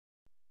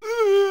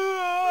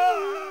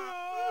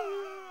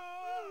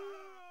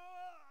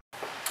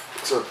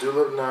What's up,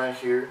 Dulab9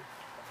 here.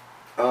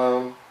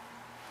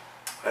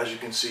 As you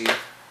can see,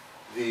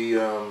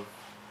 the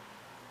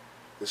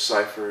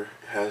Cypher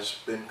has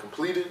been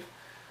completed.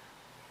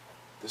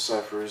 The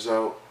Cypher is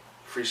out.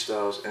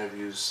 Freestyles,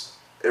 interviews,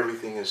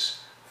 everything is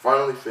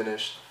finally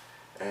finished,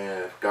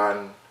 and I've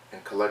gotten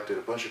and collected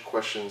a bunch of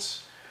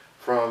questions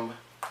from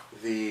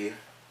the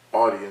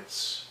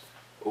audience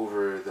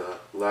over the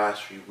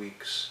last few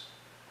weeks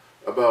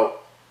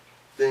about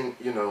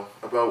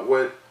about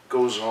what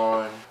goes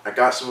on. I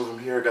got some of them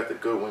here. I got the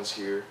good ones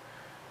here,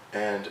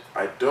 and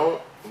I don't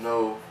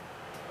know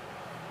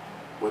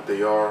what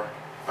they are.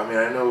 I mean,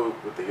 I know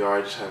what they are.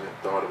 I just haven't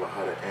thought about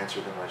how to answer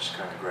them. I just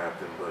kind of grabbed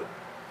them. But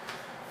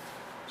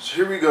so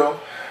here we go.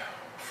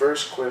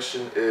 First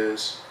question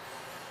is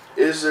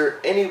there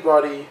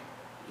anybody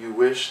you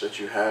wish that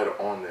you had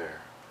on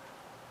there?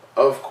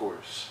 Of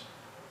course.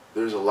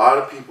 There's a lot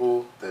of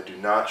people that do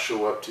not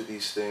show up to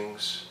these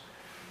things,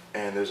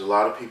 and there's a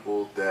lot of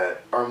people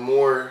that are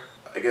more,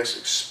 I guess,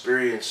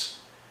 experienced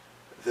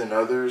than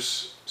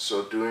others.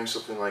 So doing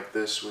something like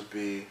this would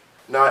be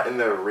not in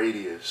their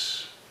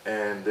radius.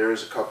 And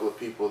there's a couple of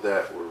people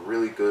that were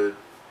really good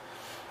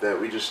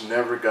that we just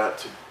never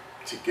got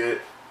to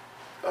get.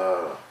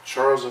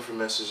 Charles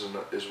Infamous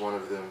is one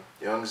of them.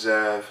 Young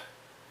Zav,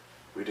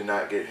 we did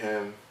not get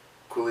him.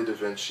 Quilly Da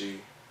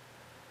Vinci,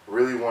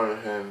 really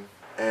wanted him.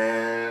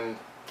 And,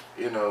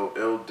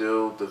 Il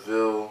Dil,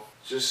 DeVille.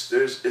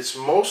 It's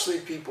mostly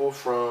people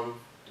from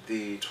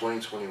the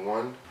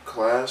 2021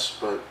 class,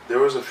 but there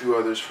was a few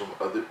others from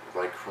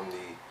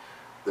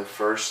the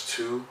first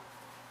two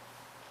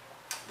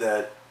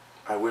that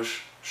I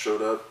wish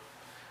showed up.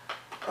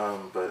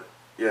 But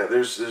yeah,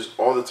 there's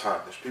all the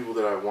time. There's people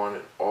that I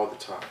wanted all the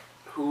time.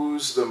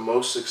 Who's the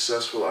most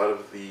successful out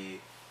of the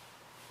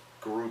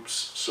groups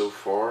so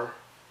far?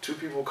 Two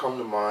people come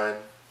to mind.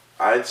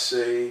 I'd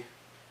say,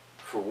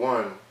 for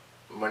one,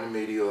 Money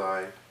Made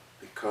Eli,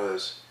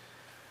 because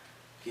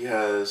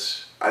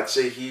I'd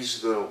say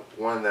he's the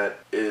one that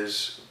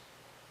is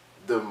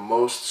the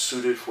most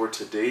suited for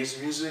today's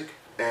music,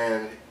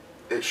 and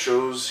it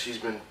shows.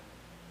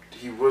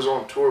 He was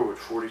on tour with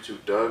 42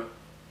 Doug,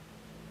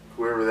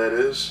 whoever that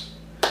is.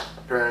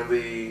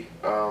 Apparently,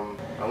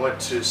 I went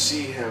to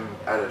see him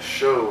at a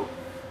show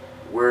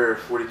where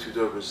 42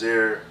 Doug was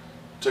there,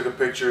 took a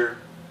picture.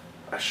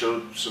 I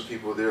showed some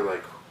people there,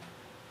 like,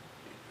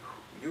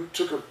 you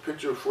took a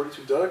picture of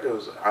 42 Doug?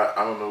 I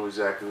don't know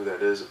exactly who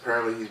that is.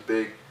 Apparently he's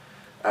big.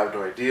 I have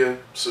no idea.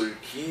 So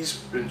he's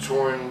been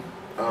touring,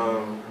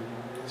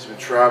 he's been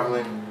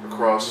traveling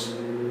across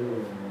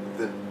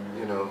the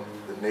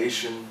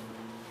nation.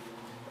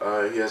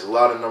 He has a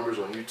lot of numbers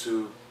on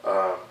YouTube,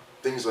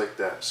 things like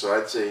that. So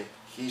I'd say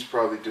he's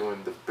probably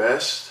doing the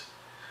best,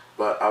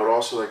 but I would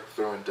also like to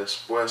throw in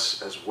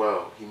Después as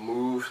well. He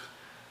moved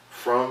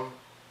from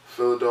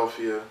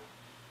Philadelphia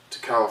to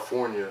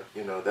California.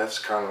 That's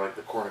kind of like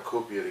the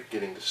cornucopia to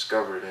getting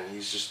discovered, and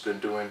he's just been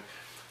doing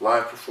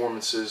live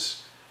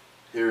performances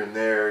here and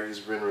there. He's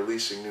been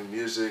releasing new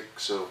music,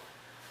 so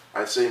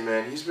I'd say,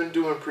 man,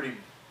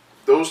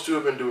 those two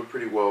have been doing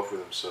pretty well for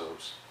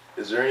themselves.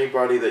 Is there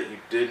anybody that you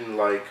didn't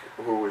like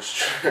or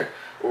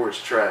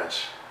was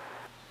trash?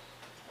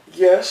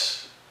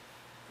 Yes,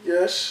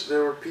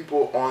 there were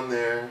people on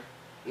there,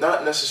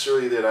 not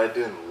necessarily that I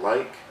didn't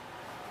like,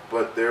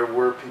 but there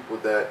were people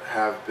that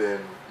have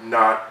been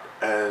not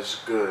as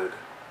good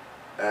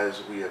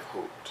as we have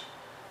hoped.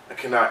 I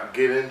cannot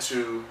get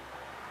into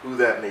who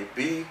that may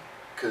be,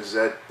 because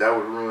that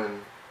would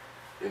ruin,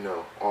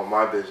 all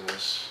my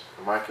business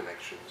and my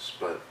connections.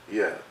 But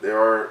yeah,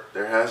 there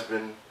has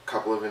been a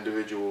couple of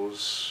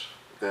individuals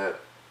that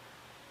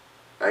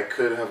I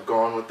could have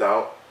gone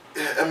without.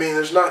 I mean,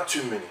 there's not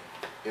too many,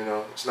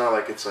 it's not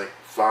like it's like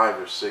 5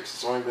 or 6.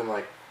 It's only been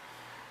like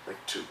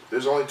 2.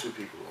 There's only 2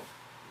 people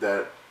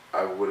that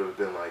I would have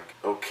been like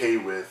okay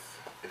with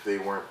if they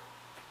weren't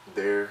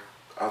there.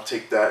 I'll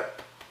take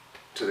that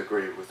to the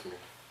grave with me.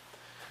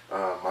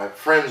 My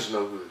friends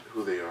know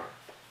who they are.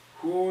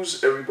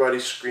 Who's everybody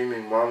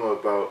screaming mama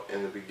about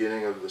in the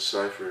beginning of the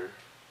Cypher?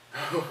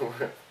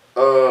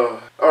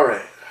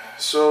 Alright,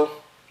 so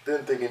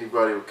didn't think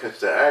anybody would catch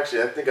that.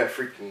 Actually, I think I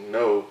freaking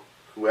know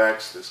who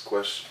asked this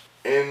question.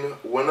 In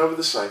one of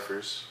the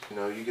Cyphers,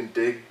 you can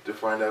dig to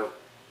find out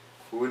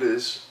who it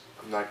is.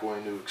 I'm not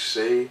going to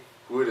say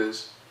who it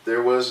is.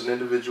 There was an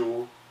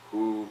individual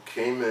who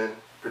came in,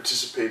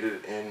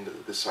 participated in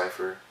the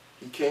Cypher.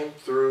 He came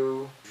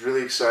through, was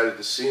really excited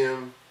to see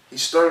him. He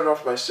started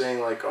off by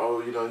saying like,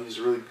 oh, he's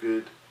a really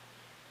good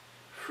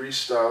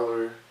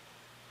freestyler,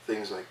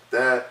 things like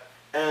that.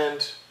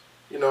 And,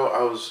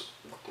 I was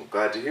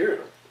glad to hear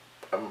it.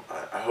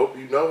 I hope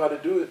you know how to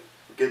do it.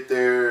 Get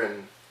there,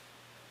 and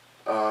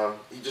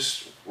he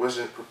just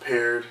wasn't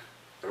prepared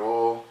at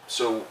all.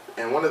 So,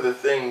 and one of the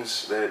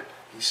things that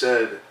he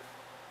said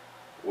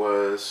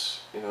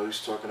was, he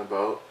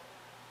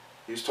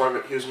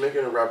was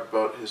making a rap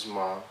about his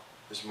mama,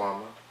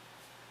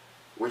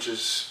 which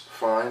is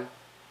fine.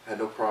 Had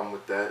no problem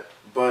with that.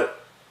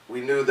 But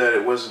we knew that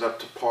it wasn't up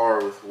to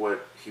par with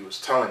what he was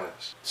telling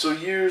us. So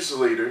years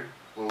later,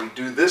 when we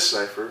do this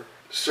cipher,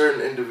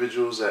 certain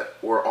individuals that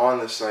were on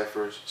the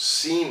cipher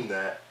seen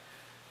that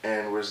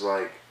and was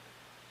like,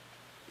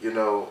 you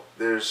know,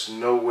 there's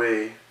no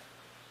way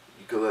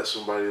you could let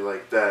somebody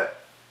like that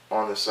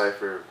on the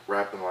cipher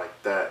rapping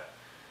like that.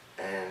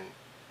 And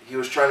he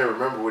was trying to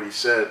remember what he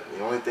said.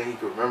 The only thing he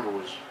could remember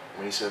was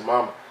when he said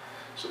mama.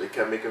 So they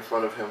kept making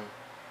fun of him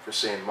for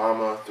saying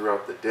mama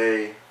throughout the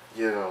day,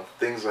 you know,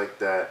 things like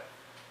that.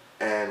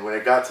 And when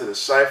it got to the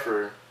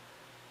cipher,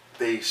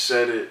 they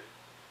said it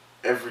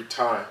every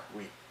time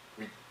we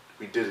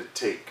did a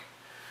take.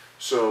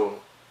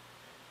 So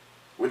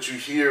what you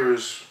hear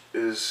is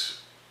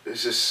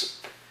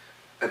just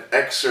an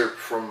excerpt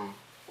from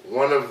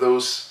one of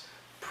those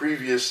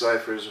previous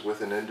ciphers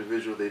with an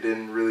individual they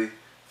didn't really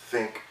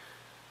think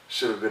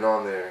should have been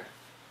on there,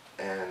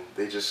 and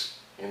they just,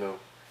 you know,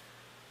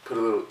 put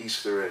a little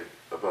Easter egg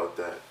about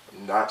that.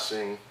 Not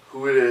saying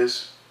who it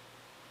is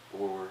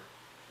or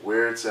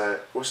where it's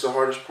at. What's the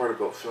hardest part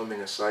about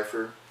filming a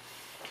cipher?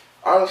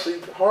 Honestly,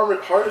 the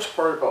hardest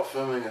part about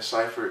filming a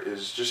cipher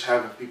is just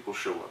having people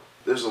show up.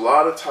 There's a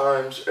lot of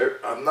times,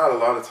 not a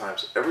lot of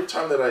times, every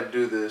time that I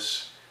do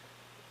this,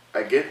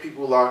 I get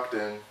people locked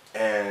in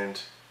and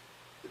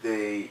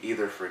they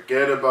either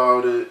forget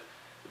about it,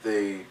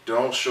 they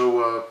don't show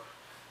up,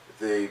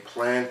 they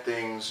plan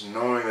things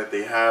knowing that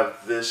they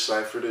have this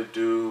cipher to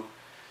do.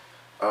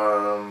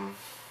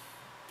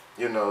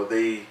 You know,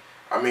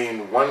 I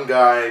mean, one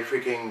guy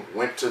freaking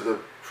went to the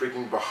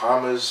freaking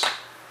Bahamas.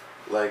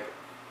 Like,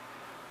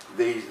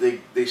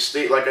 they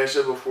stay, like I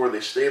said before, they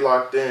stay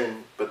locked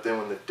in, but then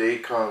when the day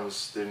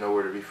comes, they're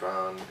nowhere to be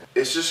found.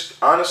 It's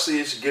just, honestly,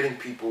 it's getting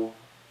people,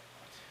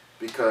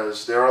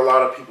 because there are a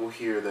lot of people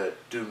here that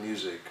do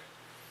music,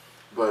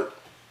 but,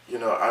 you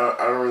know,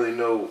 I don't really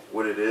know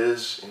what it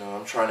is. You know,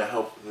 I'm trying to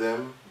help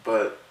them,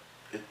 but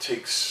it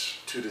takes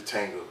two to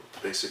tango,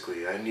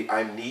 basically. I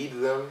need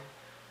them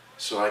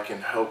so I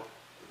can help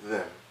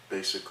them,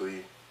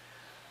 basically.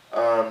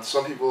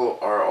 Some people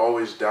are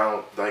always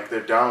down, like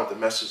they're down with the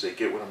message, they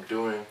get what I'm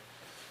doing,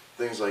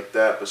 things like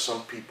that, but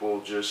some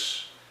people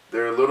just,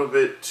 they're a little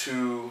bit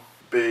too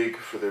big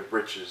for their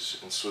britches,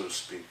 and so to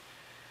speak.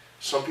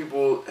 Some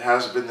people, it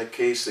has been the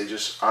case, they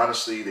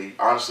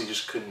honestly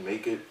just couldn't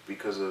make it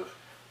because of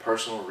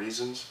personal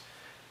reasons.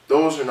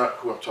 Those are not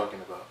who I'm talking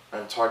about.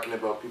 I'm talking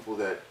about people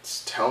that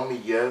tell me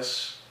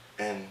yes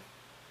and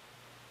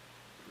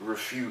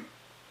refute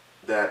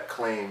that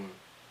claim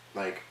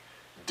like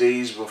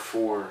days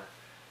before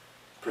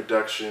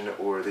production,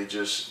 or they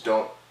just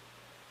don't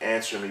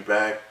answer me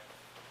back.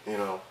 You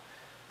know,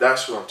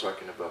 that's what I'm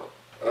talking about.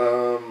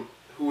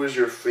 Who is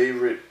your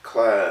favorite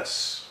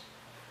class?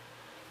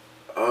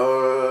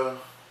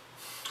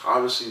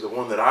 Obviously the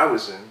one that I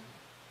was in.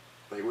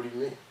 Like, what do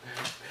you mean?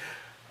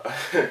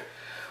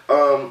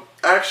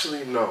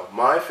 Actually, no.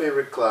 My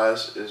favorite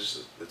class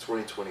is the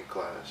 2020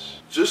 class.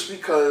 Just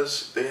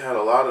because they had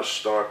a lot of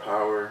star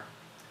power.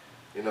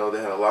 You know,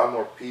 they had a lot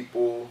more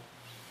people.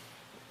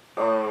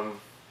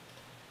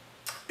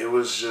 It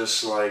was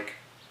just like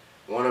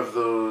one of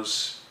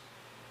those,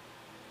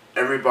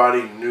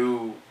 everybody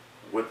knew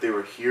what they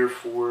were here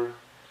for.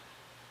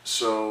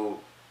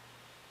 So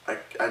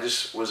I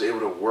just was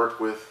able to work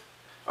with,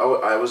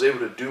 I was able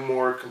to do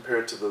more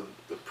compared to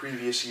the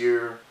previous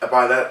year.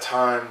 By that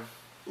time,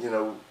 you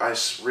know, I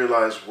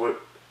realized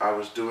what I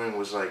was doing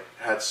was like,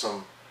 had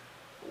some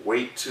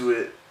weight to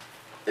it.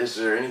 Is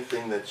there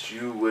anything that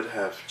you would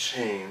have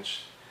changed?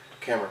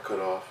 Camera cut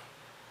off.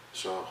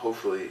 So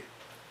hopefully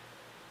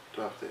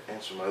don't have to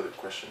answer my other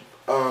question.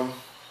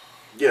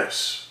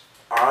 Yes,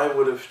 I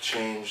would have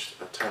changed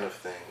a ton of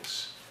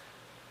things,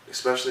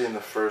 especially in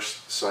the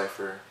first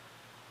cipher.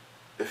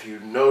 If you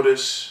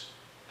notice,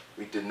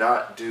 we did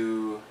not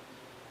do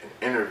an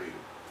interview.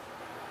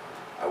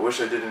 I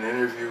wish I did an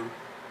interview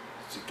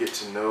to get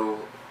to know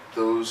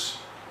those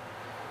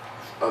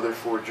other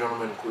four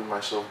gentlemen, including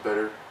myself,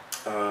 better.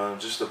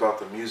 Just about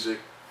the music.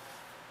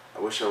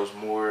 I wish I was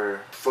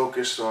more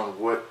focused on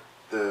what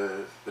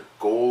the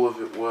goal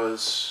of it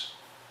was.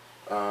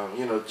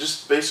 You know,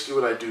 just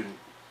basically what I do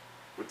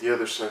with the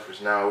other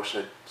ciphers now. I wish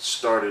I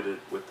started it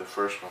with the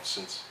first one,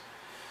 since,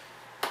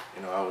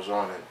 you know, I was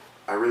on it.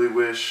 I really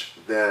wish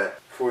that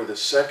for the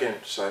second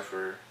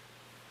cipher,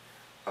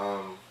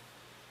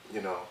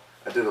 you know,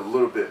 I did a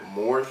little bit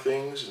more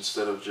things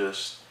instead of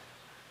just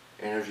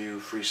interview,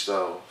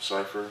 freestyle,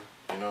 cipher,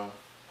 you know,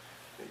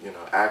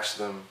 ask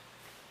them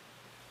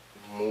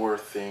more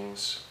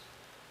things,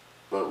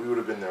 but we would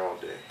have been there all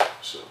day.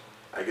 So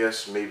I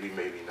guess maybe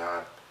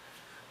not,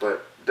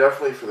 but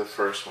definitely for the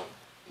first one.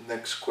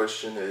 Next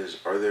question is,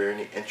 are there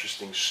any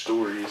interesting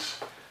stories?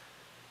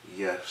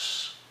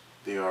 Yes,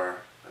 there are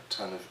a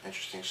ton of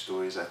interesting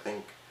stories. I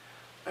think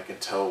I can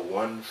tell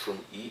one from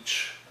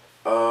each.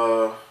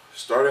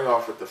 Starting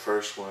off with the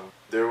first one,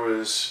 there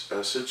was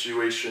a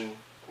situation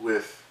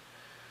with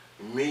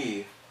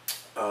me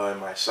in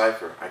my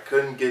cipher. I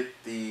couldn't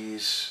get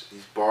these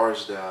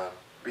bars down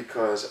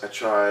because I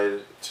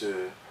tried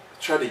to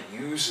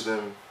use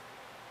them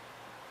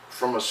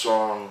from a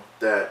song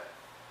that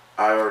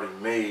I already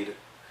made,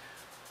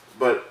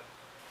 but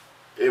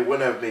it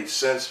wouldn't have made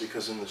sense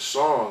because in the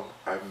song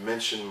I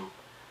mentioned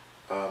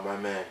my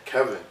man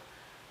Kevin,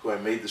 who I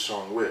made the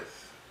song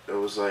with. It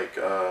was like,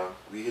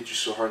 we hit you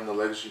so hard in the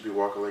legs you'd be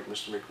walking like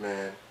Mr.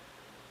 McMahon.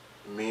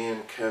 Me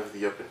and Kev,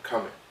 the up and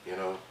coming, you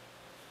know.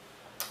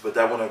 But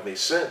that wouldn't have made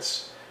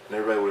sense, and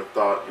everybody would have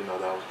thought, you know,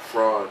 that was a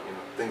fraud, you know,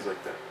 things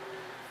like that.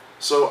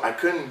 So I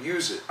couldn't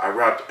use it. I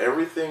rapped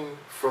everything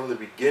from the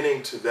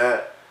beginning to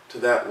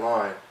that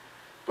line,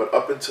 but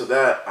up until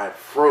that I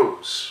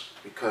froze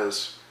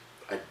because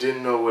I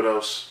didn't know what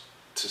else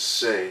to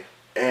say,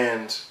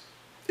 and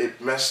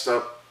it messed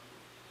up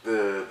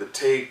the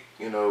take.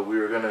 You know, we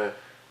were gonna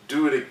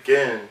do it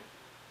again,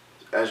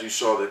 as you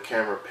saw the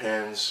camera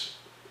pans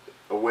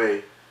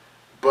away,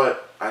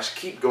 but I just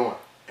keep going,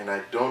 and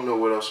I don't know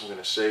what else I'm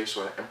gonna say,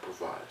 so I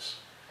improvise.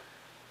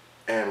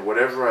 And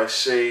whatever I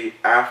say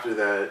after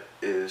that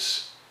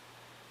is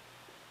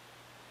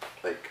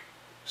like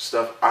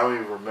stuff I don't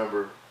even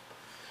remember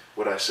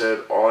what I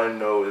said. All I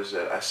know is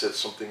that I said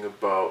something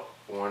about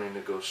wanting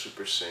to go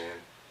Super Saiyan.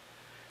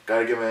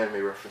 Gotta get my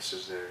anime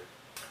references there.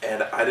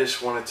 And I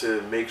just wanted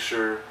to make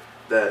sure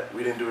that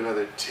we didn't do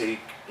another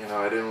take. You know,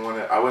 I didn't want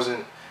to, I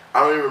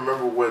don't even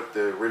remember what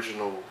the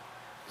original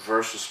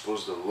verse was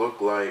supposed to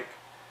look like,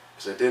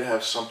 because I did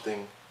have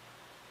something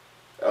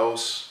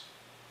else,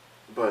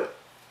 but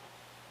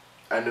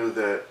I knew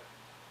that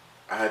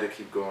I had to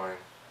keep going,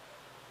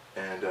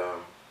 and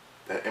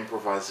that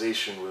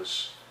improvisation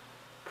was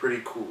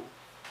pretty cool.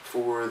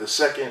 For the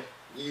second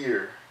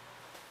year,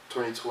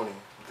 2020,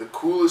 the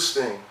coolest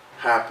thing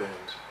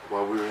happened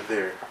while we were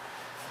there.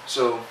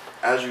 So,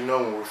 as you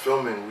know, when we're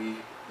filming,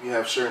 we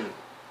have certain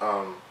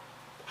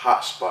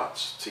hot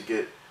spots to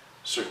get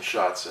certain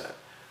shots at.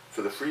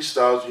 For the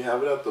freestyles, you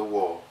have it at the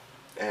wall,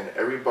 and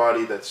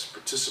everybody that's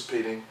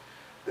participating,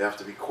 they have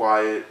to be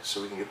quiet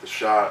so we can get the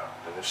shot,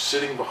 and they're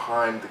sitting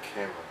behind the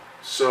camera.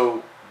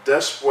 So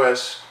Des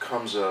West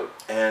comes up,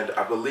 and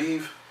I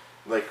believe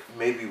like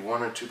maybe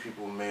one or two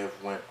people may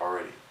have went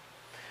already.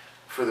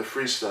 For the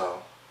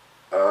freestyle,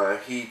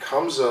 he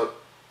comes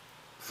up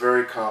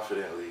very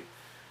confidently,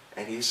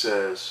 and he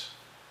says,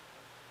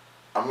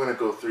 I'm gonna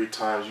go 3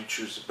 times, you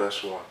choose the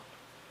best one.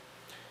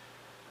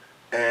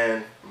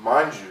 And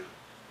mind you,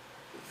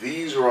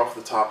 these are off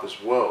the top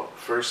as well,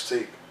 first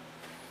take.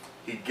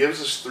 He gives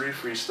us 3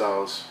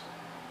 freestyles,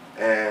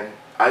 and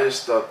I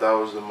just thought that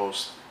was the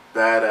most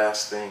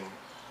badass thing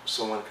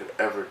someone could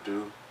ever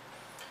do.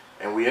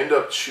 And we end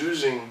up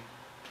choosing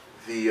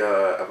the,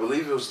 I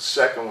believe it was the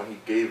second one he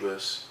gave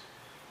us,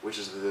 which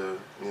is the,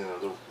 you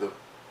know, the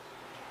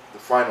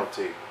final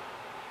take.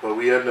 But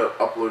we ended up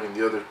uploading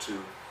the other 2.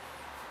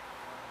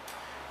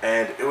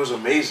 And it was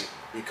amazing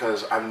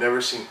because I've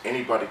never seen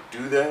anybody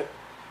do that.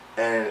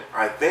 And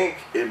I think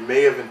it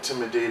may have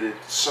intimidated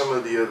some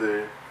of the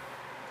other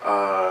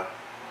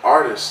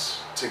artists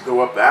to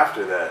go up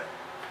after that.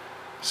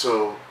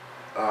 So,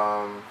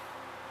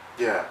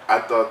 yeah, I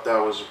thought that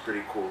was a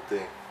pretty cool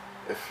thing.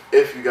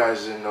 If you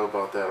guys didn't know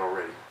about that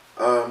already.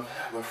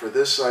 But for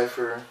this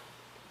cypher,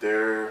 we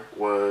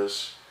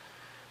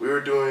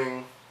were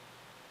doing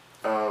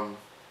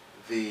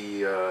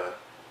the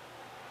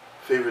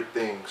favorite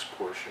things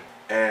portion,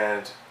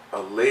 and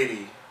a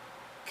lady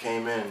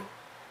came in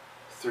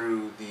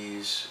through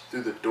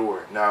the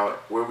door. Now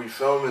where we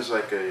film is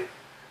like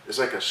it's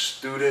like a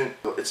student,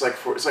 it's like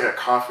a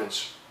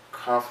conference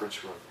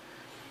room,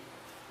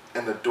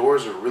 and the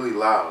doors are really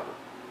loud.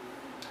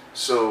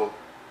 So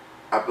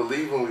I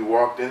believe when we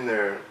walked in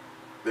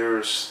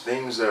there's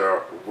things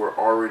that were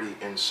already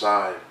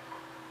inside,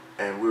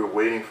 and we were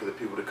waiting for the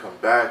people to come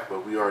back,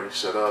 but we already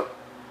set up.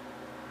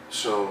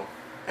 So,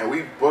 and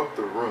we booked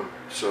the room,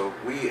 so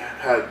we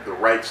had the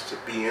rights to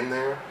be in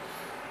there.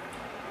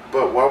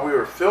 But while we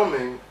were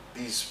filming,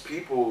 these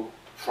people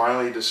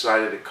finally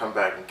decided to come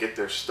back and get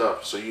their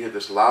stuff. So you hear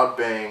this loud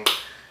bang,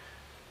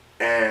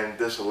 and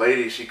this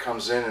lady, she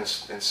comes in and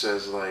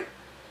says like,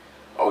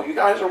 oh, you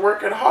guys are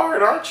working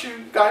hard, aren't you?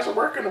 You guys are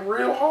working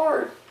real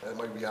hard. That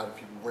might be out of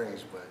people's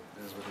range, but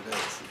it is what it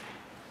is.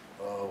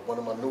 One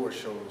of my newer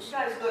shows. You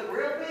guys look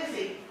real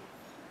busy.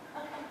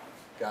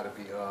 Got to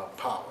be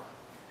Power.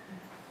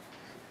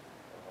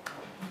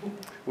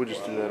 We'll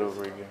just do that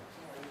over again.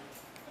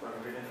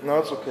 No,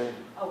 it's okay.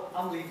 Oh,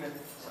 I'm leaving.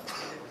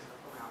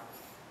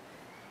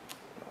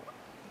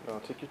 No,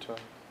 take your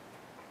time.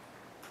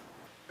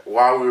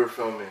 While we were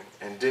filming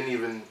and didn't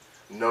even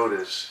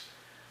notice.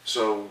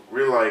 So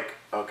we're like,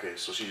 okay,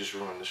 so she just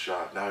ruined the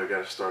shot. Now we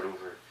got to start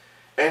over.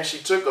 And she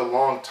took a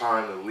long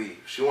time to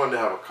leave. She wanted to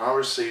have a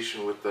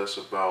conversation with us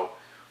about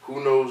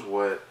who knows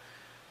what.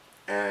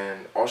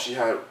 And all she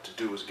had to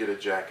do was get a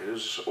jacket. It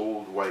was this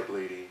old white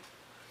lady.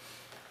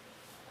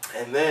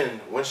 And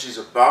then when she's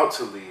about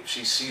to leave,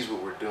 she sees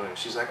what we're doing.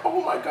 She's like,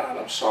 oh my God,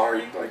 I'm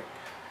sorry. Like,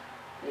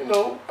 you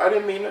know, I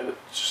didn't mean to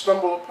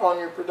stumble upon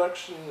your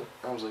production.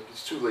 I was like,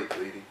 it's too late,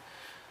 lady.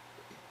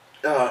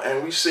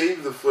 And we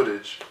saved the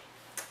footage.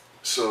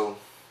 So,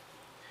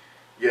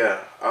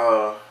 yeah,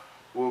 I'll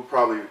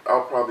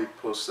probably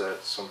post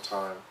that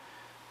sometime.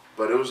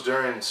 But it was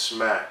during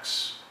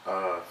Smack's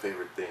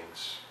favorite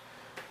things.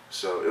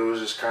 So it was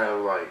just kind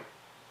of like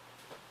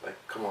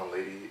come on,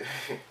 lady.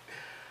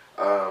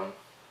 um,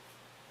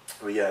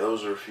 but yeah,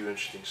 those are a few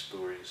interesting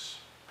stories.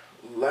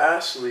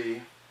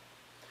 Lastly,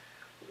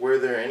 were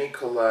there any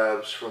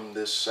collabs from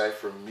this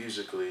cipher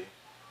musically?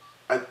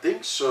 I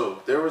think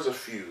so. There was a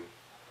few.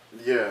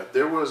 Yeah,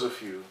 there was a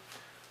few.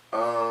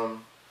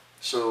 Um,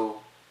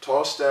 so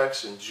Tall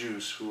Stacks and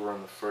Juice, who were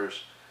on the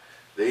first,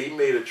 they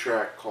made a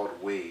track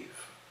called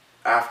Wave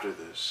after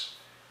this.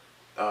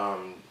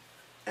 Um,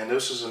 and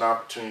this was an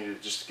opportunity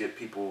to just get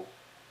people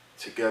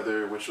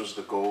together, which was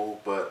the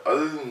goal. But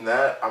other than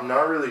that, I'm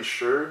not really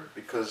sure,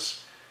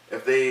 because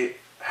if they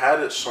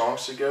had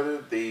songs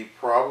together, they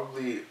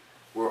probably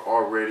were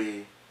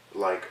already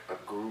like a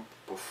group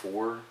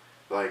before.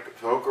 Like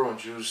Velcro and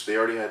Juice, they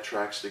already had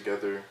tracks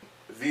together.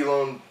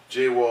 V-Lone,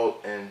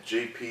 J-Walt, and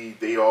JP,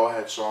 they all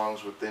had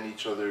songs within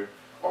each other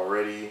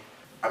already.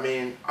 I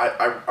mean,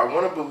 I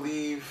want to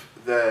believe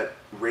that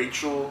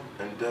Rachel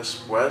and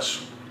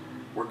Después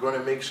were going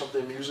to make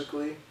something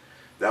musically.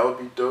 That would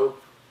be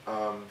dope.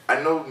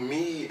 I know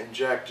me and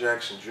Jack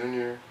Jackson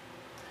Jr.,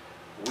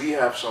 we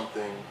have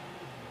something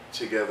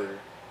together,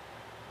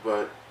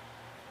 but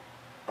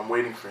I'm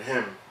waiting for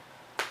him,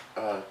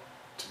 to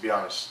be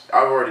honest.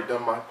 I've already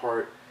done my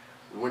part.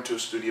 We went to a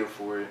studio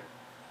for it.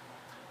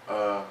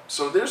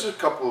 So there's a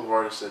couple of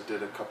artists that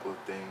did a couple of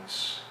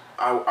things.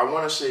 I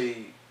want to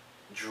say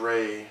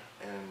Dre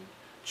and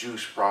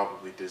Juice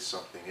probably did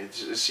something. It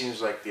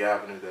seems like the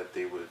avenue that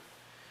they would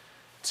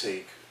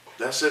take.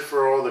 That's it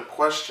for all the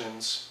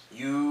questions.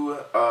 You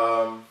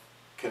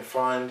can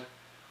find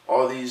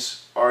all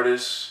these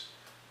artists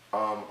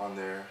on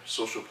their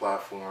social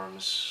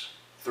platforms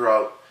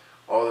throughout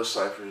all the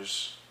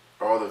ciphers,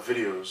 or all the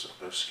videos,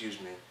 excuse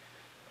me.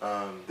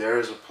 There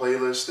is a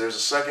playlist. There's a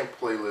second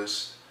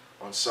playlist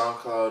on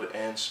SoundCloud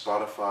and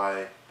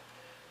Spotify.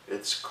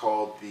 It's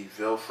called the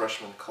Veil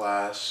Freshman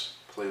Class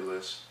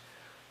playlist.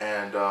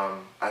 And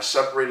I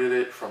separated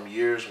it from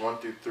years 1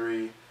 through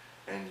 3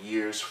 and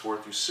years 4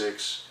 through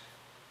 6.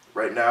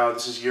 Right now,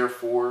 this is year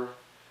 4,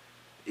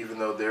 even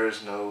though there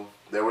was no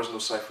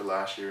cipher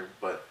last year.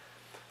 But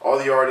all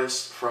the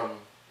artists from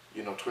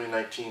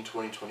 2019,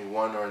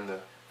 2021 are in the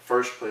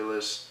first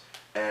playlist,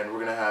 and we're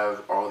gonna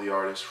have all the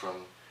artists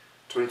from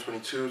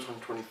 2022,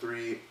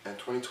 2023, and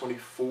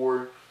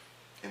 2024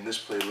 in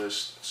this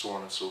playlist, so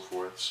on and so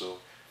forth. So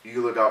you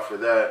can look out for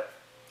that.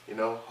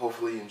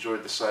 Hopefully you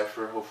enjoyed the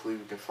cipher. Hopefully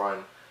we can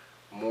find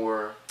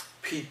more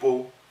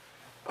people.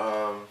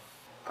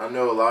 I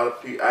know a lot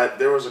of people.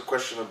 There was a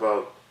question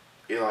about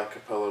Eli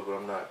Capella, but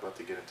I'm not about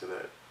to get into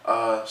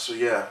that. So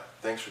yeah,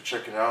 thanks for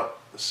checking out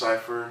the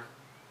cipher.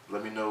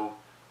 Let me know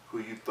who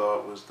you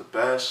thought was the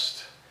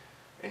best,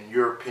 in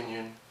your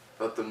opinion.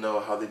 Let them know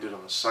how they did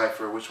on the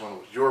cipher, which one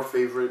was your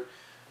favorite,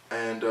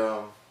 and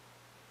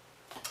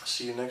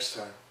see you next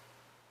time.